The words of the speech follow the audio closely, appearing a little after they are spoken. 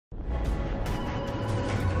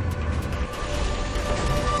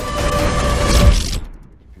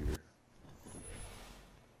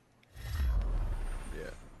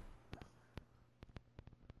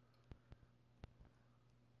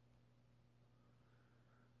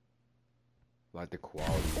Like the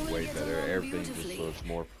quality's way better. Everything just looks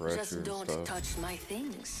more fresher Just and don't stuff. touch my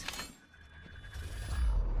things.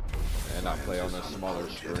 And I play on a smaller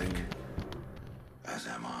screen. As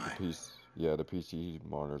am I. The PC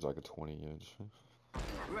monitor's like a 20-inch.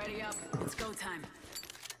 Ready up. It's go time.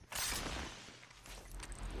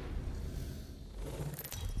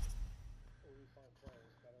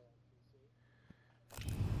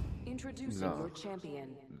 Introducing your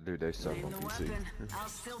champion. Dude, they suck on The PC. weapon. I'll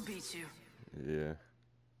still beat you. Yeah.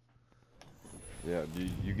 Yeah,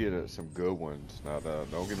 you get some good ones. Now,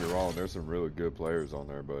 don't get me wrong, there's some really good players on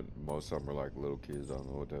there, but most of them are like little kids. I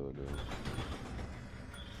don't know what the hell they're doing.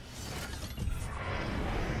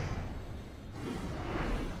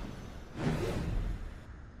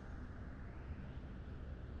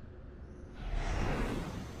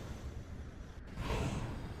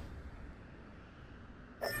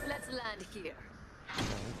 Let's land here.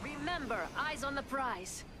 Remember, eyes on the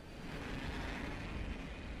prize.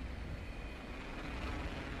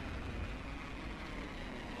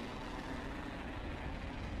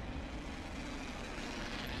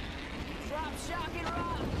 Drop, shock, and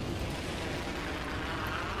rock.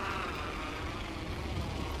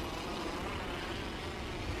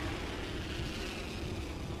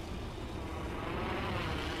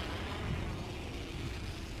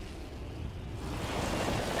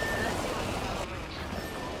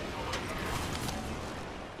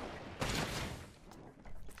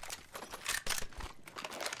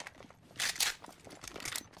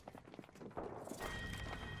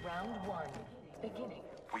 Round one, beginning.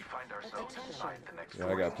 We find ourselves inside the next Yeah,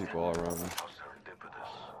 I got people all around me. How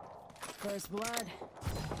serendipitous. First blood.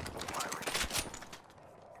 Firing.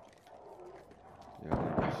 Yeah, I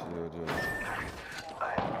need to shield just.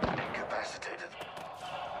 I'm incapacitated.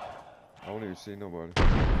 I don't even see nobody.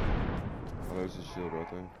 Oh, there's a shield right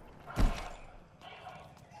there.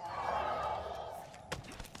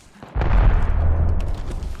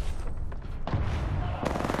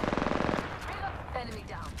 Enemy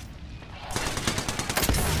down.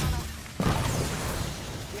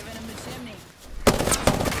 Giving him the chimney.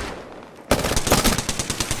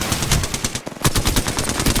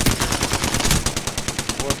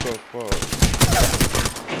 What the fuck?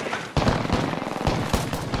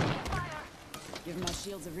 Give my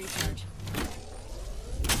shields a recharge.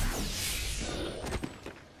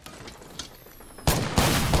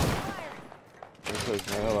 This takes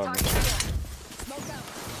the hell out of me. Smoke out.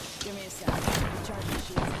 Give me a sec. Recharge my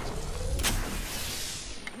shields.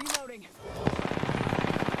 Reloading.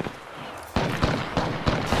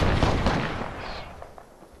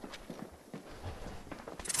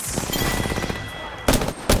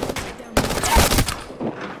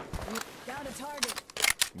 Down to target.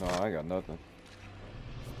 No, I ain't got nothing.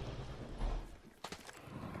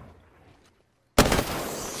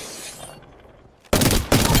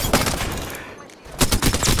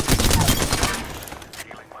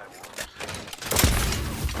 Healing my wounds.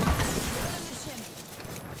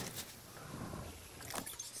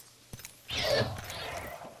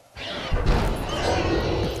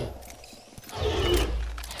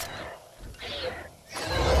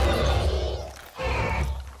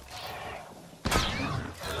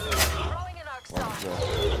 Throwing an arc star. Watch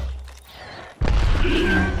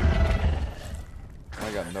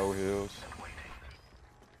I got no heals.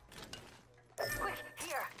 Quick,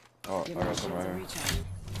 here. Oh, I Give my got some shields right a here.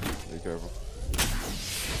 recharge. Be careful.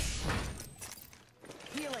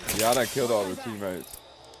 Healing. Yeah, I done killed all the teammates.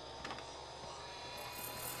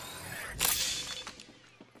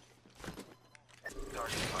 Dark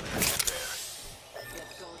spot is there.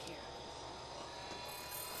 Let's go here.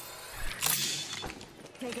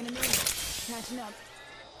 Taking a minute. Catching up.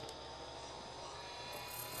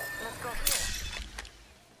 Let's go here.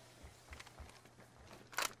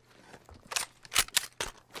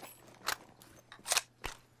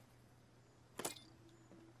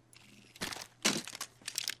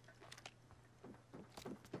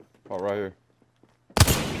 Oh, right here.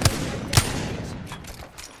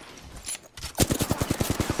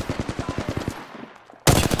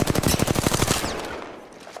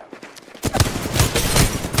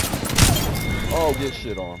 Oh, get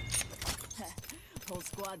shit on. Whole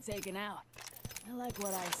squad taken out. I like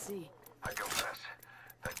what I see. I confess,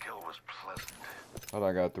 that kill was pleasant. Thought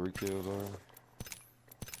I got 3 kills already.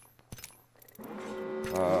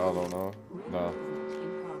 I don't know. No.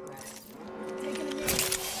 In progress. Taking a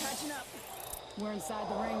minute. Catching up. We're inside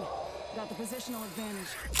the ring. Got the positional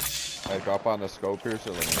advantage. Hey, drop on the scope here,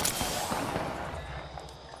 so let me know.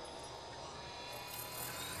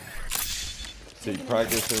 See,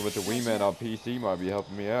 practicing with the Wii-Man on PC might be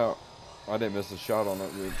helping me out. I didn't miss a shot on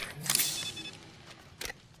that ridge.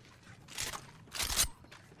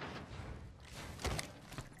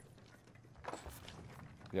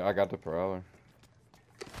 Yeah, I got the Prowler.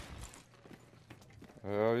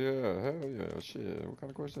 Hell yeah, shit. What kind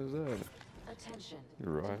of question is that? Attention.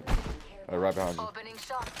 You're right. Hey, right behind you. Opening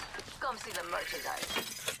shop. Come see the merchandise.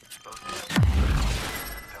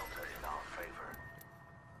 Delta in our favor.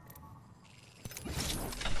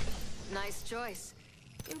 Nice choice.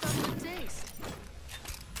 You've got good taste.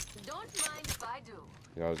 Don't mind if I do.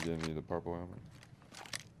 Yeah, I was getting you the purple helmet.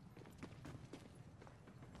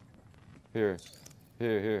 Here.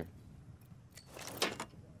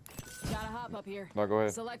 Got a hop up here. No, go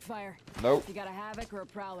ahead. Select fire. Nope. You got a Havoc or a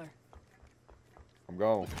Prowler? I'm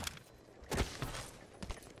gone.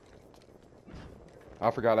 I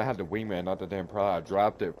forgot I had the wingman, not the damn Prowler. I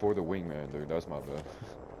dropped it for the wingman, dude. That's my bad.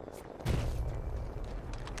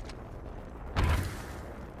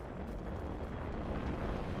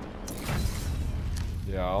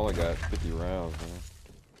 Yeah, I only got 50 rounds, man.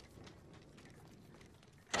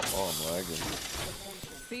 Oh, I'm lagging.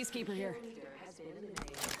 Peacekeeper here.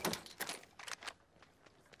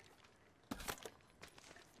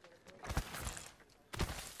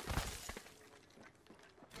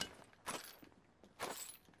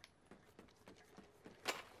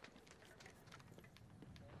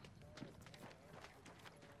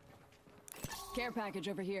 Care package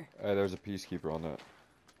over here. Hey, there's a peacekeeper on that.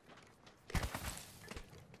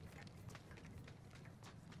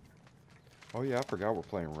 Oh yeah, I forgot we're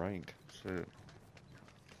playing rank. Shit.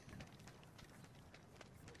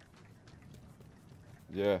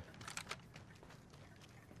 Yeah.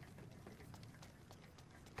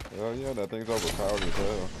 Oh yeah, that thing's overpowered as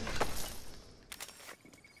hell.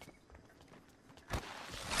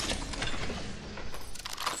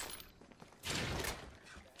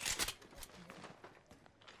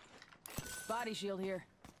 Body shield here.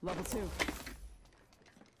 Level 2.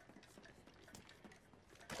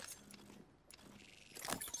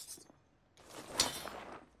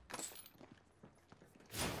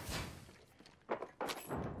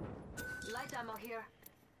 Light ammo here.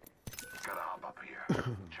 Gotta hop up here.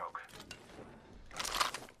 Choke.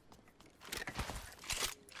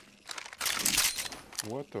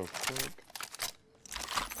 What the fuck?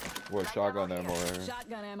 What, shotgun ammo here?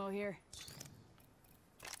 Shotgun ammo here.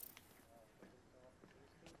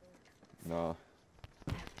 Nah.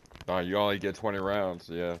 Nah, you only get 20 rounds,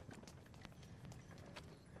 yeah.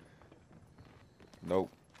 Nope.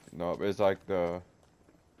 Nope, it's like the...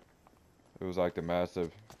 It was like the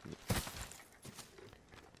massive...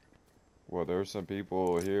 Well, there's some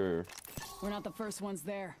people here. We're not the first ones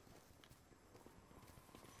there.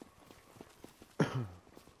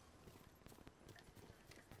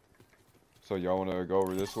 So y'all want to go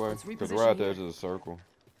over this way? Let's Because reposition we're at the here. edge of the circle.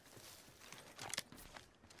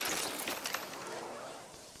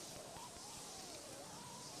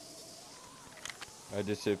 I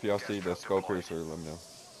just see if y'all see the scope piercer, let me know.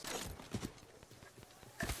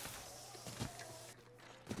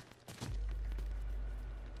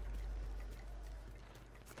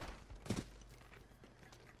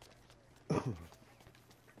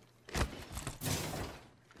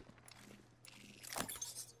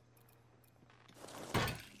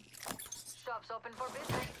 Shop's open for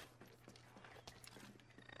business.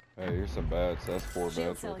 Hey, here's some bats. That's 4 Shield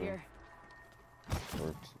bats cell right there. here.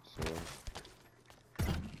 Or, so,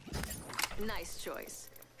 Nice choice.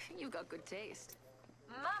 You got good taste.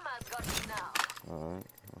 Mama's got you now. alright.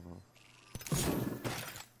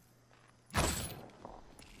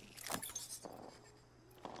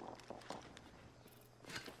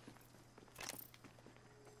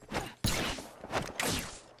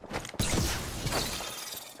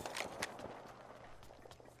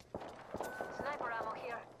 Sniper ammo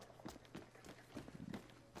here.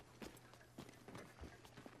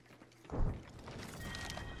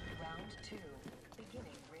 Round 2,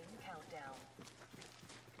 beginning ring countdown.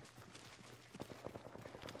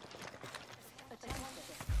 Attention,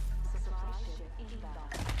 supply ship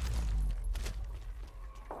inbound.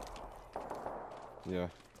 Yeah.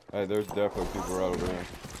 Hey, there's definitely people right over here.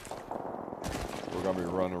 We're gonna be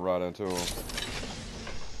running right into them.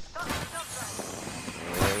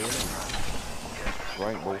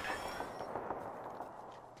 Right, boy.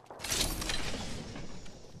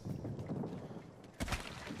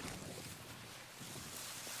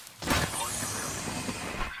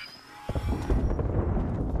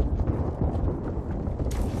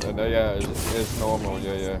 And they, yeah, it's normal.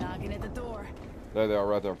 Yeah. Knocking at the door. There they are,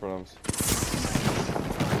 right there in front of us.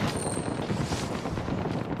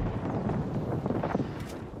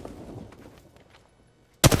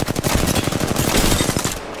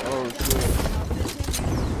 Oh shit!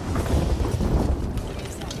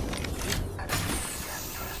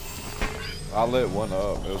 I lit one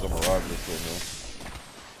up. It was a mirage just sitting there.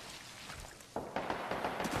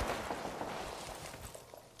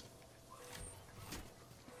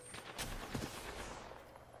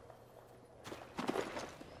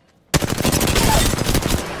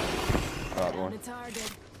 one. It's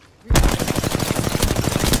target.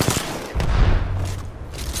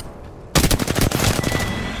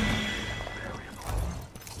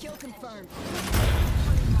 Kill confirmed.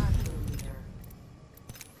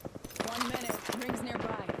 1 minute. Rings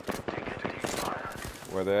nearby.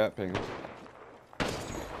 Where they at, Ping?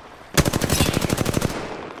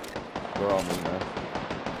 They're on me, man.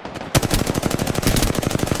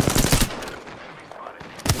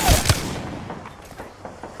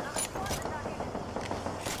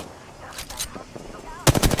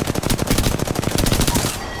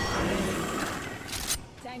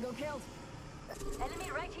 Tango killed.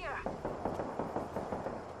 Enemy right here.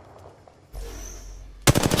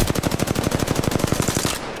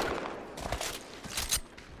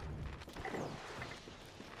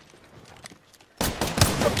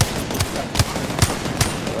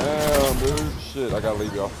 Damn, dude. Shit, I gotta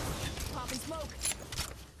leave y'all. Popping smoke.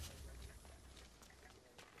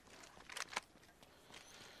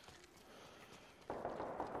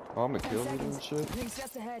 Oh, I'm gonna 10 kill you seconds. and shit. Rings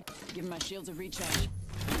just ahead. Give my shields a recharge.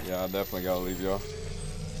 Yeah, I definitely gotta leave y'all.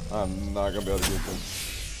 I'm not gonna be able to get them.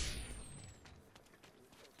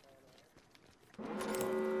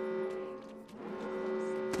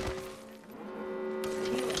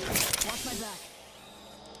 Healing. Watch my back.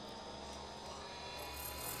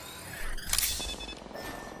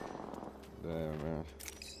 Damn,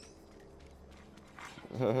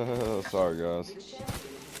 man. Sorry, guys.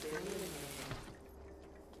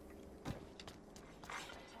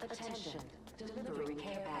 Attention. Delivering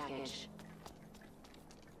care package.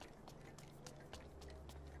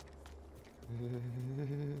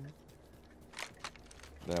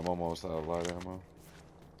 Damn, almost out of light ammo.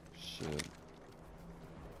 Shit.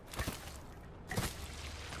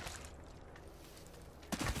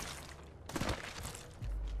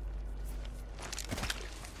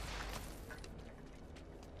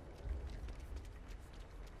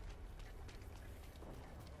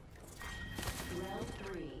 Round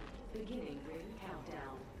 3. Beginning ring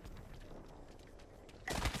countdown.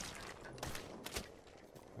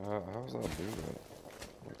 How's that do that?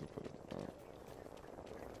 What to put it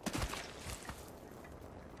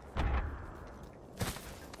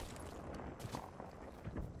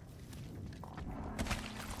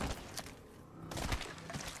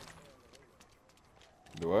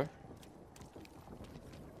Do I?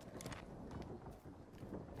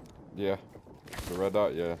 Yeah. The red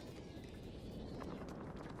dot, yeah.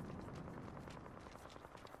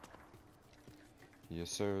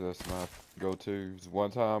 Yes, sir. That's my go-to.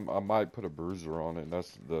 One time, I might put a bruiser on it, and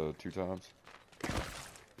that's the 2 times.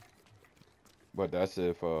 But that's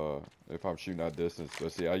if I'm shooting at distance.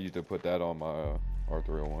 But see, I used to put that on my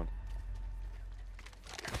R301.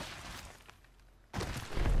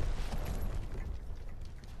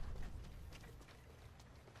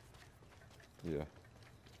 Yeah.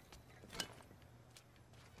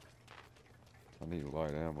 I need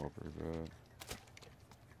light ammo pretty bad.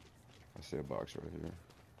 I see a box right here.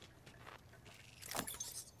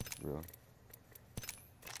 Really?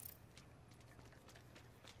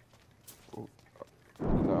 Ooh.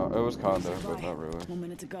 No, it was kinda, but not really. 1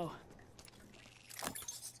 minute to go.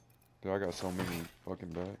 Dude, I got so many fucking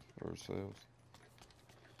bats or sales.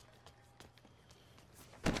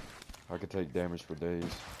 I could take damage for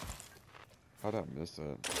days. How'd I miss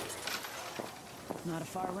that? Not a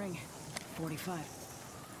far ring. 45.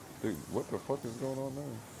 Dude, what the fuck is going on there?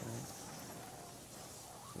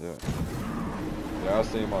 Yeah. Yeah, I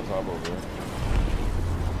see him on top over there.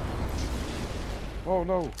 Oh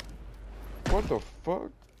no! What the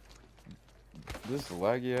fuck? This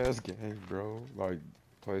laggy ass game, bro. Like,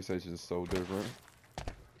 PlayStation's so different.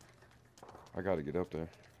 I gotta get up there.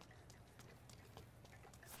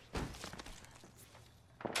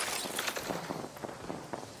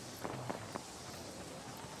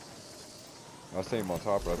 I see him on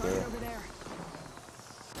top right there. Over there.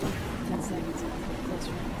 10 seconds. Close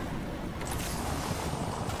ring.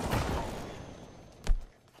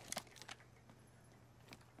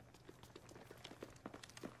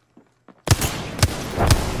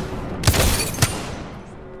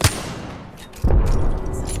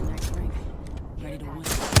 Inside the next ring. Ready to win.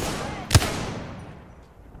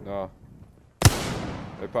 Nah.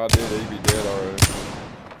 If I did, he'd be dead already.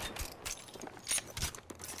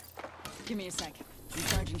 Give me a sec.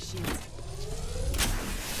 Recharging shields.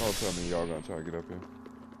 Don't tell me y'all gonna try to get up here.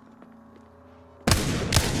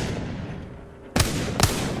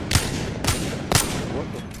 What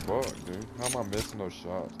the fuck, dude? How am I missing those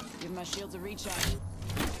shots? Give my shields a recharge.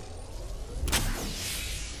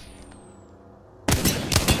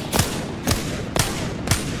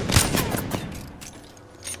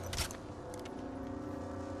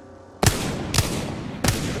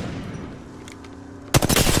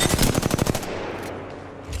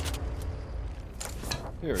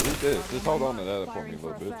 this. Just hold on to that for me a Firing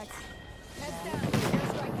little for bit. effect. Heads down.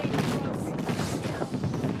 Airstrike getting close.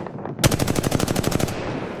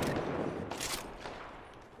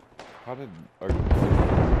 How did...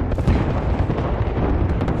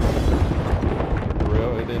 For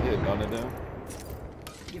real? It didn't hit none of them?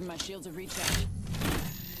 Give my shields a recharge.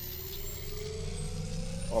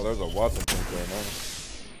 Oh, there's a Watson tank there now.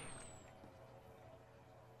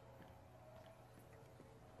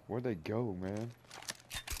 Where'd they go, man?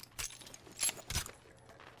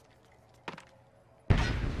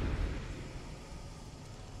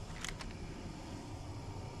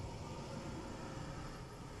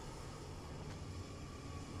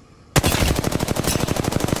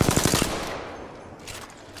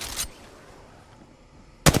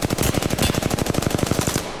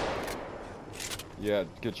 Yeah,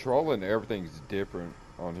 controlling everything's different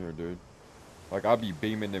on here, dude. Like, I'll be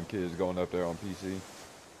beaming them kids going up there on PC.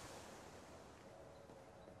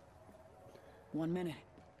 1 minute.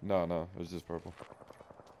 No, it's just purple.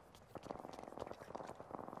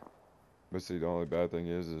 But see, the only bad thing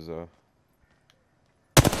is Far.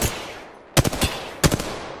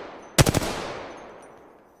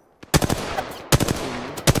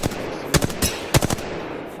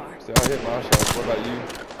 see, I hit my shots. What about you?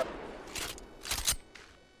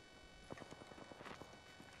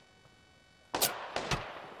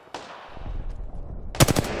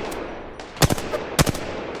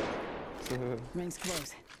 Ring's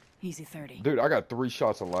close. Easy 30. Dude, I got 3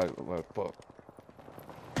 shots of light left. Fuck.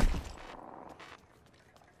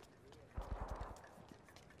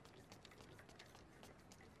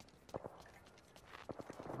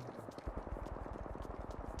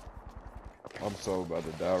 I'm so about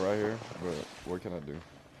to die right here, but what can I do?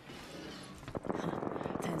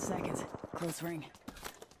 10 seconds. Close ring.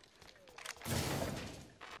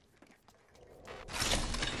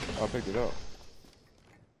 I picked it up.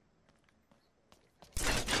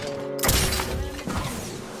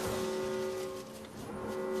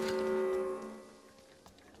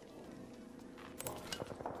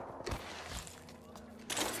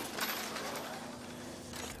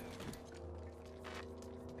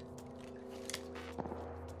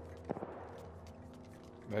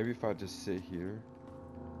 Maybe if I just sit here,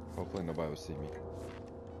 hopefully nobody will see me.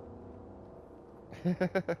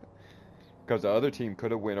 Because the other team could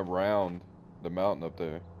have went around the mountain up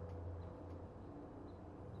there.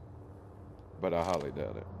 But I highly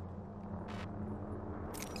doubt it.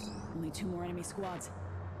 Only 2 more enemy squads.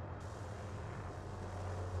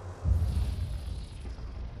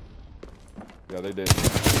 Yeah, they did.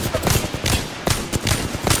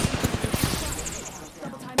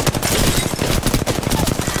 Double time.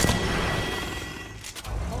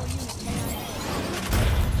 Whole unit KIA.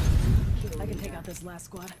 I can take out this last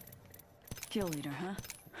squad. Kill leader, huh?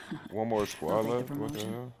 One more squad I'll take the left? What the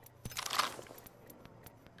promotion. hell?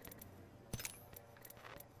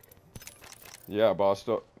 Yeah, boss.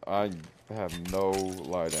 I have no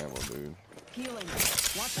light ammo, dude. Healing.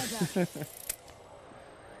 Watch my back.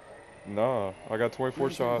 Nah, I got 24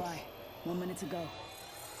 Rings shots. nearby. 1 minute to go.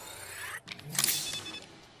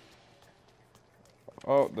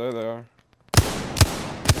 Oh, there they are.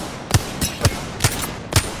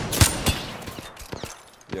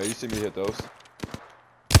 Yeah, you see me hit those. Top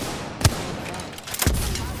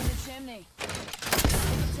of the chimney. 2.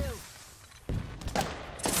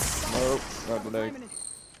 Nope, not today. Timing it.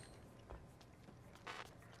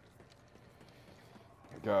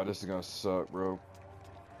 God, this is gonna suck, bro.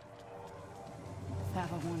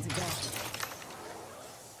 Half of 1 to go.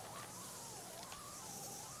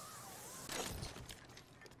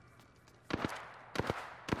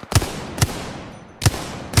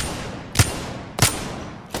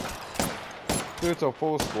 Dude, it's a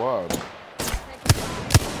full squad. 10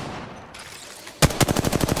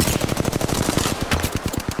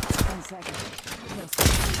 seconds. Close.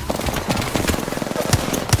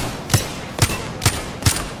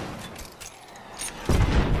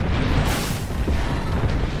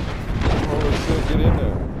 Holy shit, get in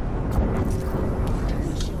there.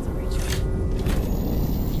 My shields are recharged.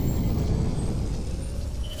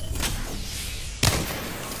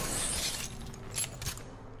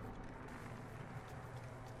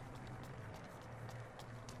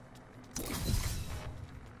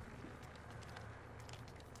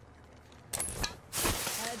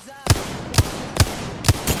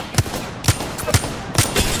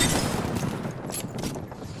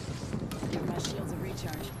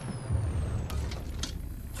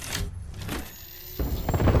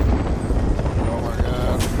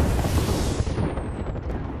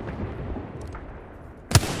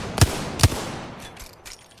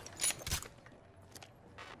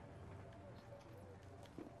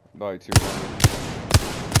 like 200.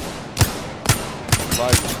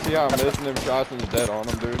 Like, you see how I'm missing them shots and it's dead on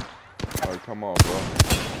them, dude? Like, come on, bro.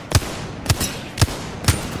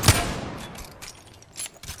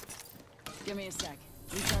 Give me a sec.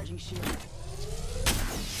 Recharging shield.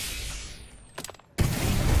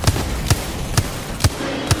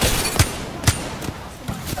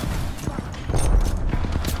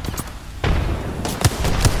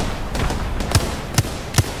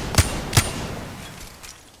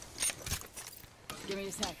 Give me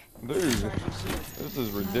a sec. Dude, Recharging shield. this is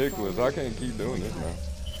ridiculous. I can't keep doing this now.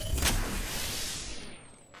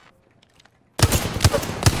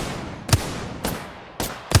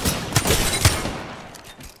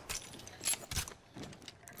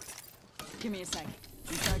 Give me a sec.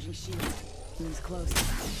 Recharging shield. Moves close.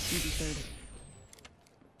 Easy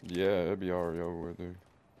 30. Yeah, it'd be already over with, dude.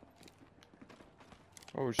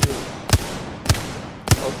 Oh shit.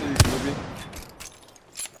 I'll see you, Scooby.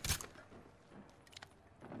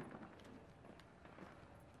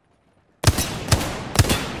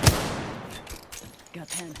 Got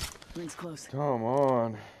 10. Rings close. Come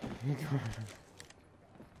on.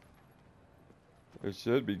 It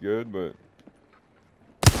should be good, but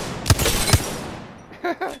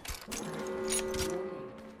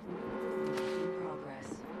Progress.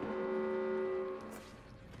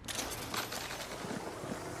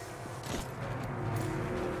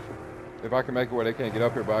 if I can make it where they can't get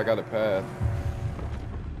up here, but I got a path.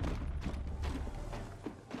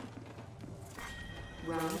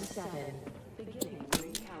 Round 7. Beginning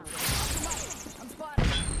ring countdown. I'm spotted.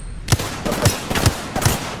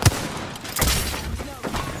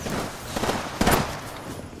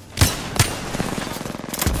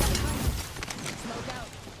 Smoke out.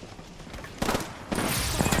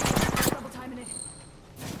 Double timing it.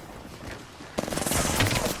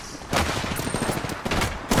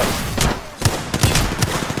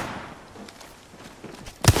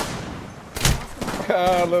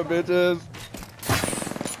 Ah, little bitches.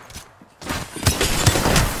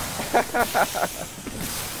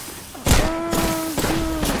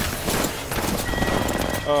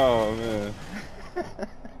 Oh man.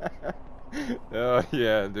 Oh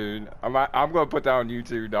yeah, dude. I'm gonna put that on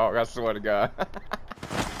YouTube, dog. I swear to God.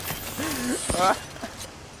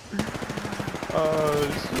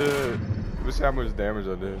 Oh shit. Let's see how much damage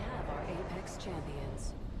I We did. have our Apex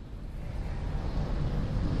champions.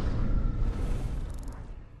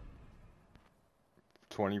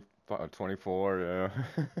 24, yeah.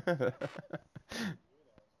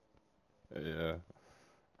 Yeah.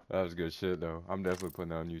 That was good shit though. I'm definitely putting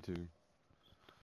that on YouTube.